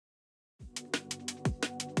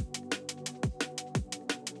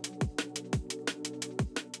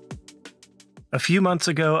A few months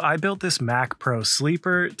ago, I built this Mac Pro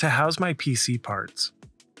sleeper to house my PC parts,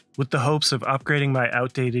 with the hopes of upgrading my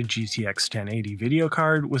outdated GTX 1080 video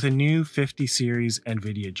card with a new 50 series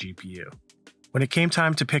NVIDIA GPU. When it came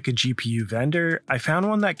time to pick a GPU vendor, I found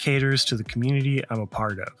one that caters to the community I'm a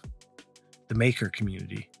part of, the maker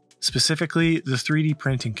community, specifically the 3D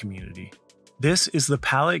printing community. This is the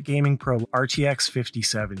Palit GamingPro RTX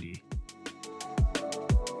 5070.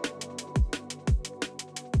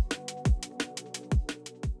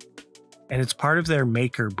 And it's part of their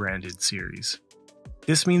Maker branded series.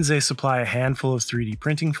 This means they supply a handful of 3D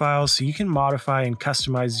printing files so you can modify and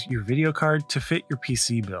customize your video card to fit your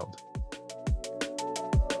PC build.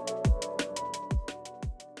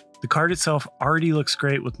 The card itself already looks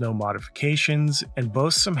great with no modifications and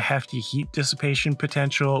boasts some hefty heat dissipation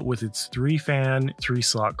potential with its 3-fan,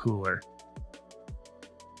 3-slot cooler.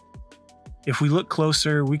 If we look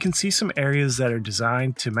closer, we can see some areas that are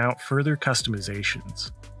designed to mount further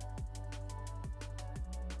customizations.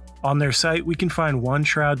 On their site, we can find one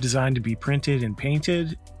shroud designed to be printed and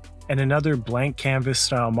painted, and another blank canvas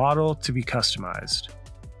style model to be customized.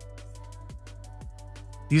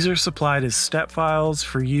 These are supplied as step files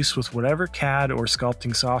for use with whatever CAD or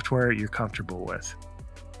sculpting software you're comfortable with.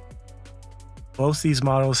 Both these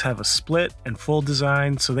models have a split and full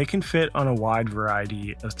design, so they can fit on a wide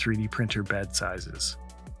variety of 3D printer bed sizes.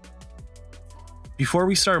 Before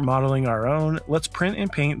we start modeling our own, let's print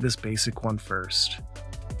and paint this basic one first.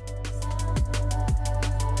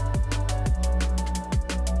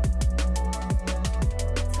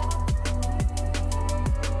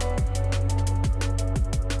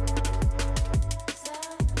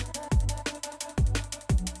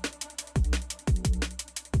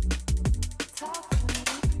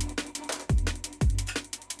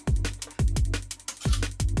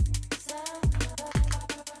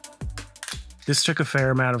 This took a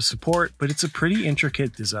fair amount of support, but it's a pretty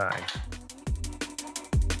intricate design.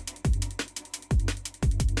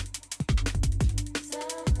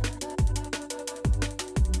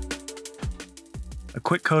 A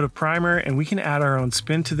quick coat of primer and we can add our own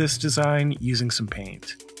spin to this design using some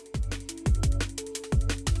paint.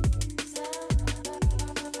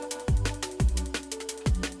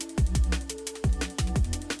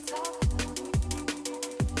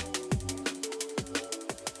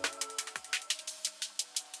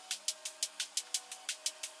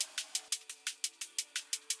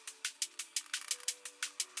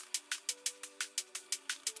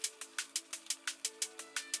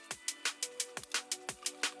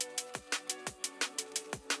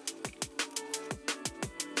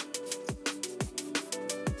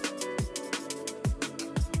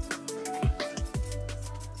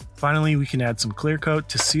 Finally, we can add some clear coat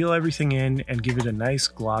to seal everything in and give it a nice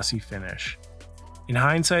glossy finish. In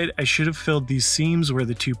hindsight, I should have filled these seams where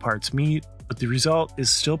the two parts meet, but the result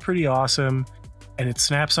is still pretty awesome, and it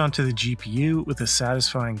snaps onto the GPU with a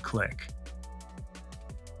satisfying click.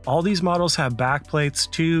 All these models have backplates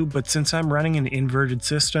too, but since I'm running an inverted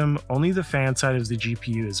system, only the fan side of the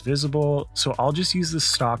GPU is visible, so I'll just use the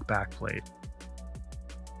stock backplate.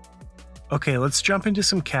 Okay, let's jump into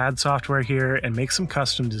some CAD software here and make some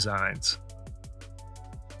custom designs.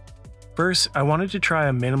 First, I wanted to try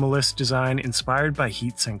a minimalist design inspired by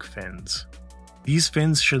heatsink fins. These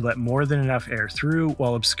fins should let more than enough air through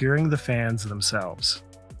while obscuring the fans themselves.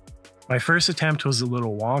 My first attempt was a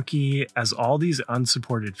little wonky, as all these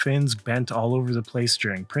unsupported fins bent all over the place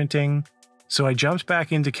during printing, so I jumped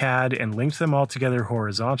back into CAD and linked them all together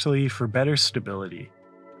horizontally for better stability.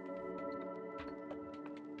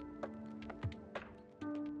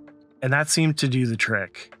 And that seemed to do the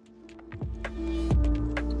trick.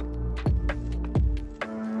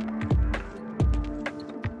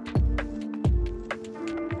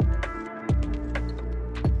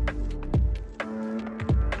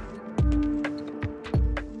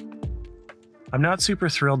 I'm not super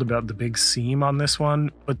thrilled about the big seam on this one,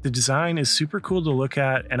 but the design is super cool to look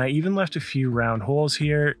at, and I even left a few round holes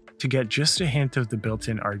here to get just a hint of the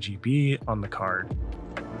built-in RGB on the card.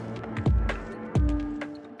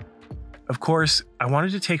 Of course, I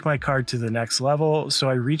wanted to take my card to the next level, so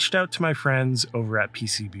I reached out to my friends over at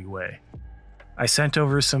PCBWay. I sent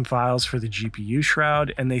over some files for the GPU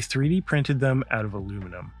shroud, and they 3D printed them out of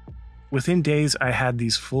aluminum. Within days, I had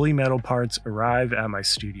these fully metal parts arrive at my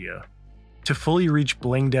studio. To fully reach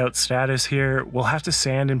blinged out status here, we'll have to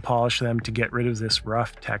sand and polish them to get rid of this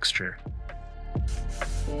rough texture.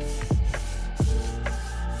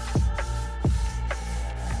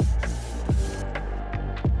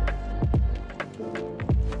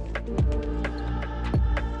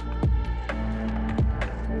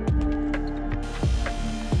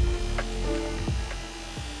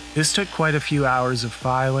 This took quite a few hours of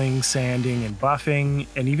filing, sanding, and buffing,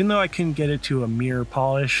 and even though I couldn't get it to a mirror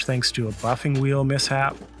polish thanks to a buffing wheel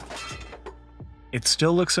mishap, it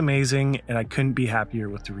still looks amazing and I couldn't be happier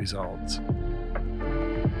with the results.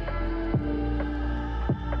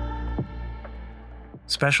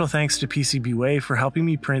 Special thanks to PCBWay for helping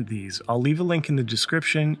me print these. I'll leave a link in the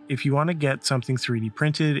description if you want to get something 3D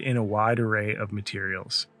printed in a wide array of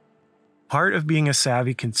materials. Part of being a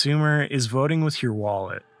savvy consumer is voting with your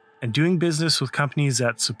wallet and doing business with companies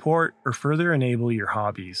that support or further enable your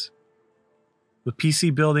hobbies. With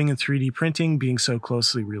PC building and 3D printing being so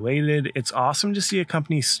closely related, it's awesome to see a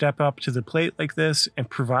company step up to the plate like this and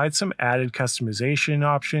provide some added customization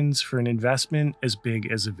options for an investment as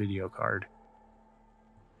big as a video card.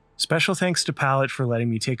 Special thanks to Palit for letting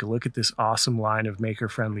me take a look at this awesome line of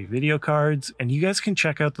maker-friendly video cards, and you guys can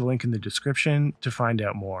check out the link in the description to find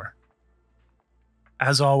out more.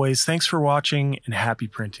 As always, thanks for watching and happy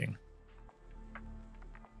printing.